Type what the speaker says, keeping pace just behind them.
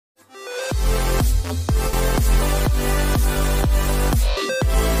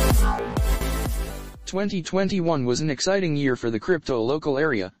2021 was an exciting year for the crypto local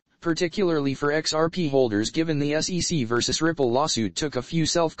area, particularly for XRP holders given the SEC versus Ripple lawsuit took a few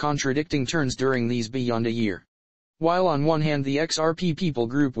self-contradicting turns during these beyond a year. While on one hand the XRP people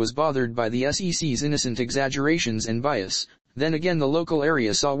group was bothered by the SEC's innocent exaggerations and bias, then again the local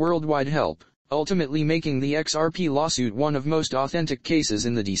area saw worldwide help, ultimately making the XRP lawsuit one of most authentic cases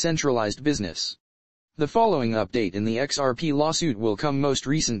in the decentralized business. The following update in the XRP lawsuit will come most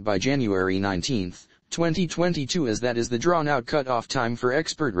recent by January 19, 2022, as that is the drawn-out cut-off time for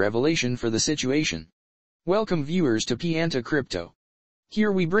expert revelation for the situation. Welcome viewers to Pianta Crypto.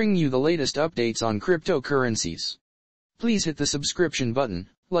 Here we bring you the latest updates on cryptocurrencies. Please hit the subscription button,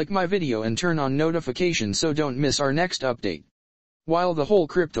 like my video and turn on notifications so don't miss our next update. While the whole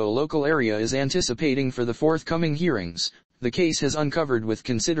crypto local area is anticipating for the forthcoming hearings, the case has uncovered with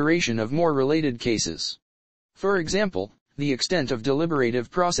consideration of more related cases. For example, the extent of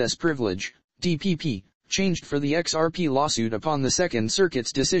deliberative process privilege, DPP, changed for the XRP lawsuit upon the Second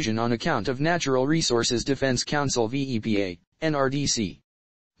Circuit's decision on account of Natural Resources Defense Council v. EPA, NRDC.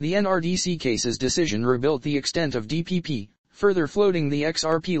 The NRDC case's decision rebuilt the extent of DPP, further floating the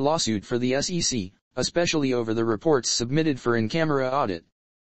XRP lawsuit for the SEC, especially over the reports submitted for in-camera audit.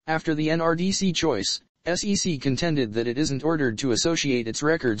 After the NRDC choice, SEC contended that it isn't ordered to associate its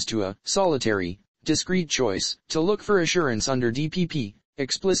records to a solitary, discrete choice to look for assurance under DPP,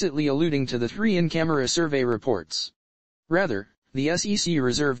 explicitly alluding to the 3 in-camera survey reports. Rather, the SEC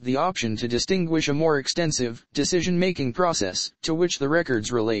reserved the option to distinguish a more extensive, decision-making process, to which the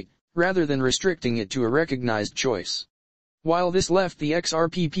records relate, rather than restricting it to a recognized choice. While this left the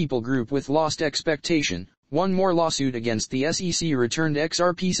XRP people group with lost expectation, one more lawsuit against the SEC returned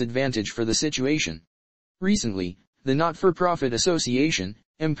XRP's advantage for the situation. Recently, the not-for-profit association,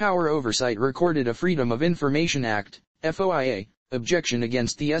 Empower Oversight, recorded a Freedom of Information Act, FOIA, objection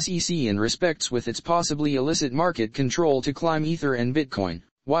against the SEC in respects with its possibly illicit market control to climb Ether and Bitcoin,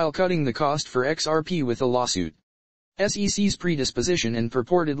 while cutting the cost for XRP with a lawsuit. SEC's predisposition and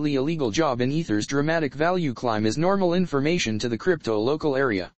purportedly illegal job in Ether's dramatic value climb is normal information to the crypto local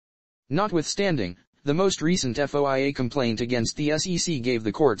area. Notwithstanding, the most recent FOIA complaint against the SEC gave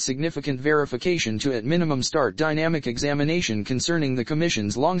the court significant verification to at minimum start dynamic examination concerning the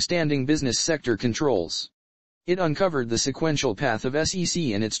Commission's long-standing business sector controls. It uncovered the sequential path of SEC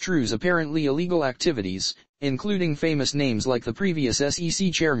and its true's apparently illegal activities, including famous names like the previous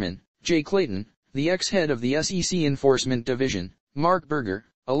SEC chairman, Jay Clayton, the ex-head of the SEC Enforcement Division, Mark Berger,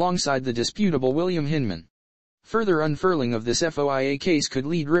 alongside the disputable William Hinman. Further unfurling of this FOIA case could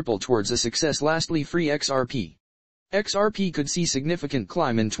lead Ripple towards a success. Lastly, free XRP. XRP could see significant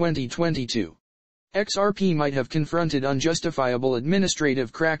climb in 2022. XRP might have confronted unjustifiable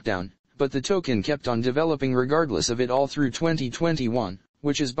administrative crackdown, but the token kept on developing regardless of it all through 2021,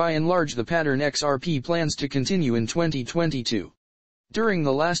 which is by and large the pattern XRP plans to continue in 2022. During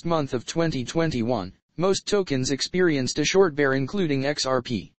the last month of 2021, most tokens experienced a short bear including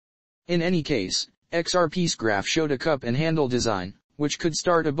XRP. In any case, XRP's graph showed a cup and handle design, which could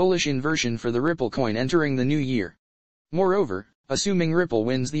start a bullish inversion for the Ripple coin entering the new year. Moreover, assuming Ripple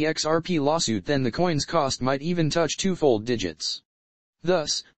wins the XRP lawsuit, then the coin's cost might even touch 2-fold digits.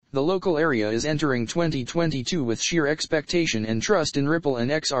 Thus, the local area is entering 2022 with sheer expectation and trust in Ripple and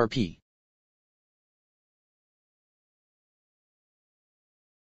XRP.